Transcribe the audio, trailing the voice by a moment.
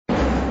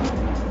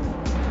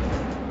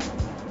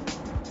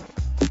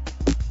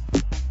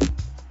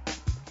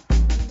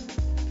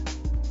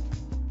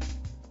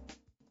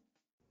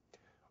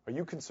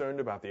you concerned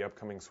about the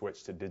upcoming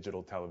switch to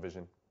digital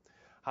television?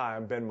 Hi,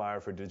 I'm Ben Meyer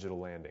for Digital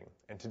Landing,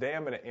 and today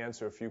I'm going to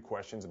answer a few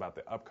questions about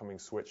the upcoming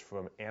switch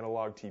from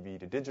analog TV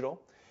to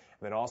digital,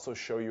 and then also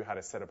show you how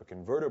to set up a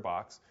converter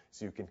box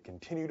so you can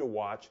continue to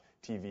watch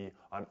TV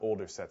on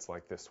older sets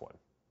like this one.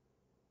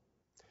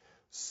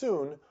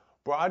 Soon,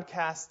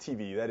 broadcast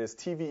TV, that is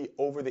TV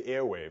over the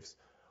airwaves,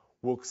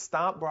 will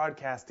stop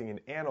broadcasting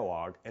in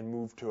analog and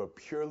move to a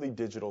purely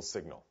digital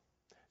signal.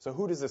 So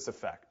who does this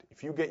affect?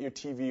 If you get your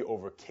TV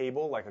over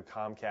cable like a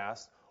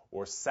Comcast,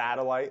 or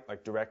satellite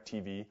like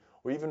DirecTV,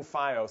 or even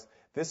Fios,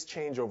 this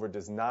changeover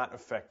does not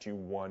affect you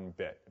one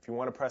bit. If you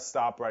want to press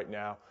stop right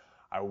now,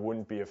 I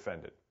wouldn't be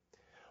offended.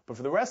 But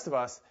for the rest of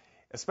us,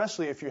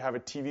 especially if you have a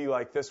TV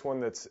like this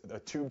one that's a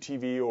tube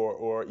TV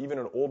or even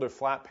an older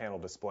flat panel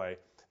display,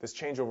 this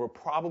changeover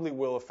probably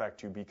will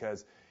affect you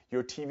because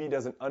your TV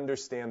doesn't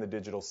understand the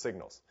digital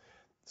signals.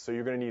 So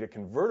you're going to need a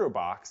converter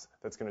box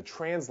that's going to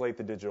translate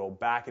the digital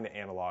back into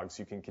analog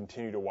so you can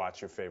continue to watch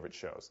your favorite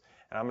shows.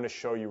 And I'm going to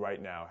show you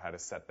right now how to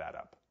set that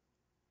up.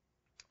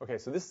 Okay,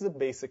 so this is a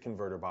basic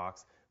converter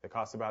box that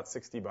costs about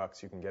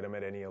 $60. You can get them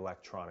at any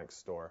electronics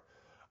store.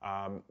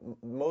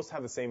 Most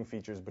have the same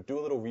features, but do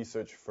a little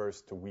research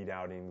first to weed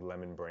out any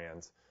lemon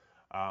brands.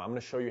 I'm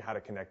going to show you how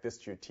to connect this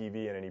to your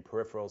TV and any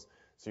peripherals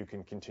so you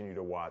can continue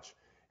to watch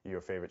your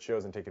favorite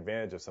shows and take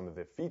advantage of some of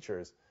the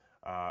features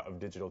of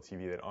digital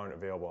TV that aren't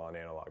available on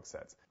analog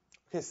sets.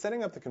 Okay,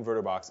 setting up the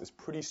converter box is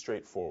pretty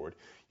straightforward.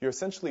 You're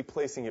essentially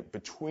placing it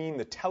between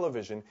the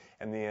television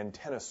and the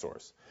antenna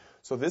source.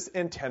 So this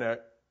antenna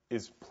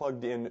is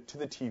plugged in to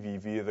the TV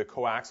via the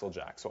coaxial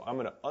jack. So I'm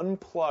going to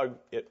unplug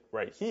it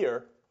right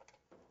here,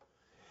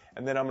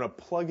 and then I'm going to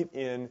plug it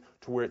in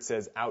to where it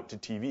says out to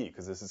TV,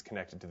 because this is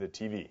connected to the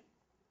TV.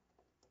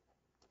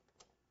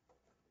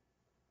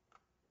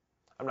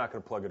 I'm not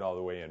going to plug it all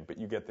the way in, but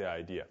you get the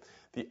idea.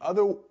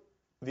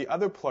 The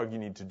other plug you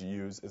need to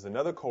use is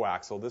another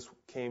coaxial. This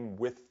came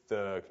with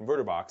the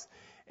converter box,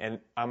 and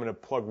I'm going to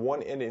plug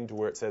one end into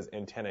where it says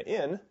antenna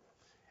in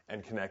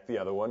and connect the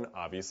other one,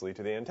 obviously,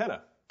 to the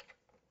antenna.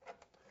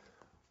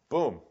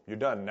 Boom, you're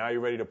done. Now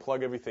you're ready to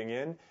plug everything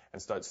in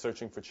and start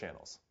searching for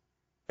channels.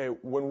 Okay,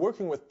 when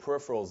working with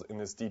peripherals in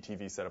this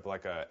DTV setup,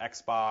 like a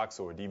Xbox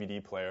or a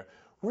DVD player,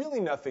 really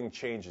nothing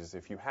changes.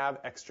 If you have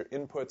extra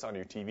inputs on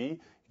your TV, you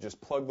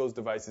just plug those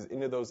devices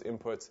into those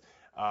inputs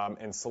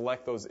and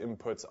select those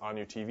inputs on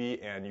your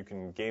TV, and you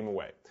can game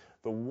away.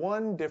 The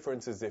one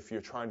difference is if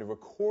you're trying to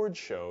record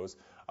shows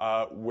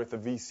with a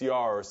VCR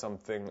or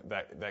something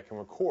that can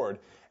record,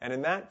 and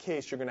in that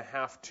case, you're going to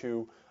have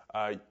to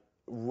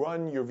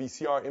run your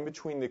VCR in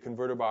between the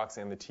converter box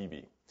and the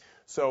TV.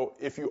 So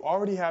if you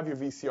already have your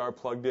VCR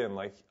plugged in,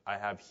 like I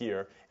have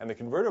here, and the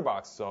converter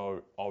box is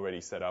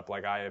already set up,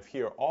 like I have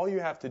here, all you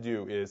have to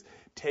do is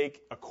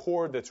take a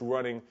cord that's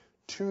running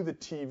to the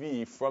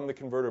TV from the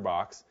converter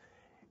box,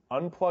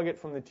 unplug it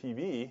from the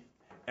TV,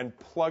 and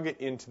plug it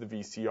into the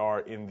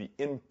VCR in the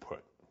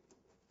input.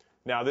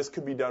 Now, this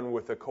could be done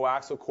with a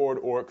coaxial cord,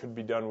 or it could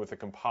be done with a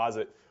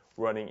composite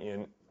running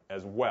in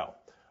as well.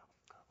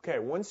 Okay,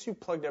 once you've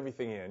plugged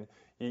everything in,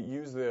 you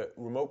use the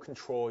remote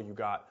control you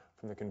got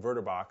from the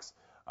converter box.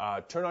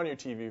 Turn on your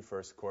TV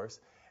first, of course,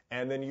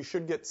 and then you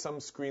should get some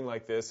screen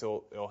like this.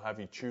 It'll have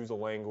you choose a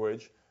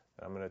language.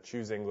 I'm going to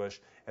choose English,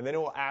 and then it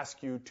will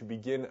ask you to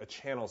begin a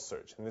channel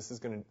search, and this is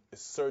going to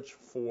search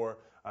for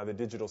the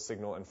digital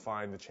signal and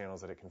find the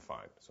channels that it can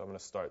find. So I'm going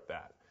to start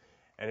that,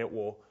 and it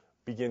will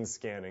begin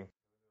scanning.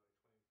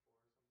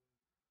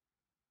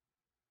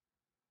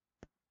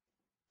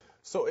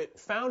 So it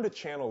found a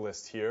channel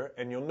list here,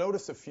 and you'll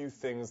notice a few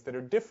things that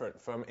are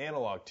different from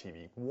analog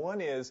TV.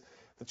 One is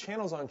the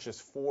channels aren't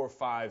just 4,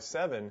 5,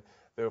 7.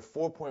 They're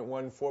 4.1,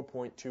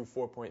 4.2,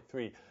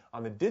 4.3.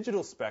 On the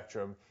digital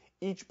spectrum,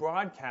 each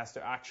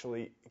broadcaster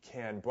actually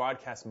can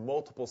broadcast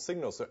multiple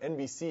signals. So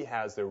NBC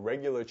has their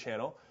regular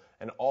channel,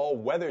 an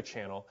all-weather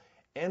channel,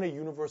 and a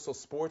universal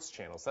sports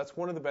channel. So that's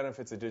one of the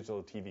benefits of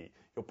digital TV.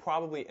 You'll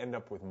probably end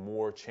up with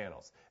more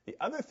channels. The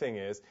other thing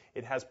is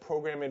it has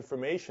program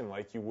information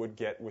like you would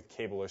get with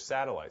cable or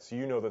satellite. So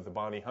you know that the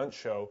Bonnie Hunt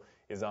Show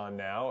is on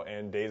now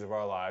and Days of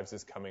Our Lives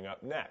is coming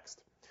up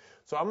next.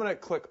 So I'm going to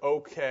click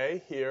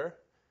OK here.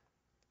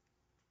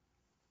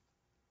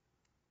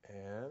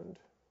 And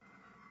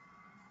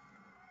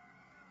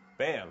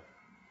bam,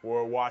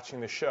 we're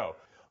watching the show.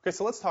 Okay,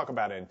 so let's talk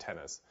about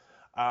antennas.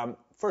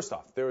 First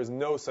off, there is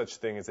no such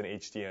thing as an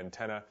HD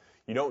antenna.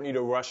 You don't need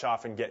to rush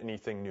off and get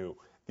anything new.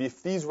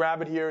 If these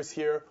rabbit ears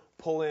here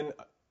pull in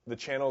the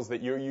channels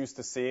that you're used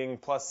to seeing,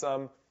 plus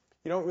some,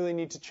 you don't really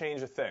need to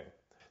change a thing.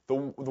 The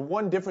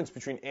one difference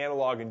between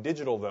analog and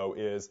digital, though,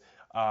 is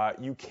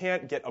you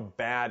can't get a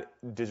bad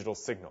digital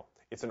signal.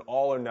 It's an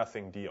all or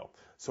nothing deal.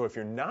 So if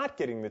you're not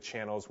getting the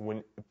channels when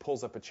it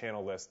pulls up a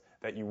channel list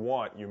that you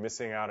want, you're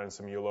missing out on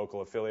some of your local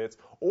affiliates,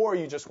 or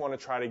you just want to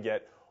try to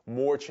get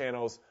more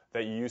channels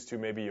that you used to.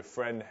 Maybe your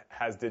friend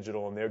has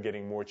digital and they're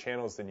getting more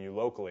channels than you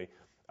locally.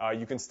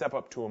 You can step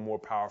up to a more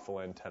powerful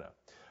antenna.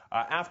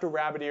 After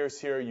rabbit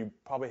ears here, you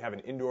probably have an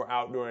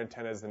indoor-outdoor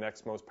antenna as the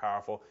next most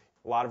powerful.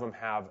 A lot of them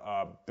have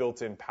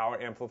built-in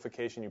power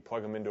amplification. You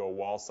plug them into a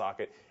wall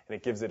socket, and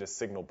it gives it a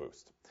signal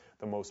boost.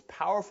 The most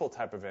powerful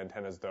type of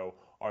antennas, though,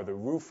 are the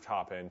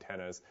rooftop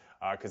antennas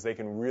because they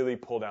can really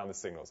pull down the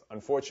signals.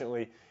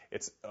 Unfortunately,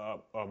 it's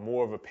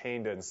more of a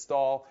pain to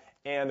install,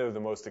 and they're the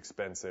most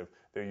expensive.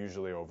 They're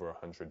usually over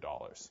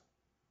 $100.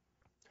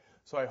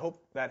 So I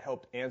hope that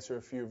helped answer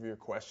a few of your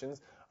questions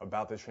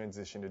about the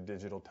transition to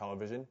digital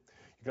television.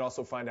 You can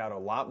also find out a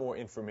lot more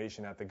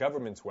information at the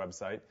government's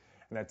website,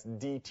 and that's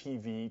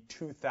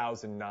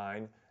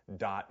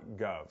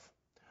dtv2009.gov.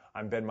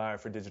 I'm Ben Meyer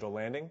for Digital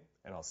Landing,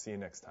 and I'll see you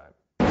next time.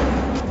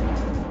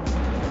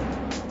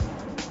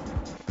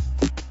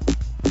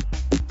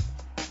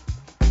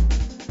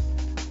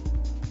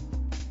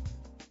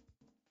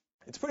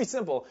 It's pretty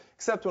simple,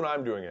 except when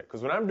I'm doing it,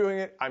 because when I'm doing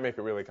it, I make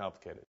it really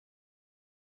complicated.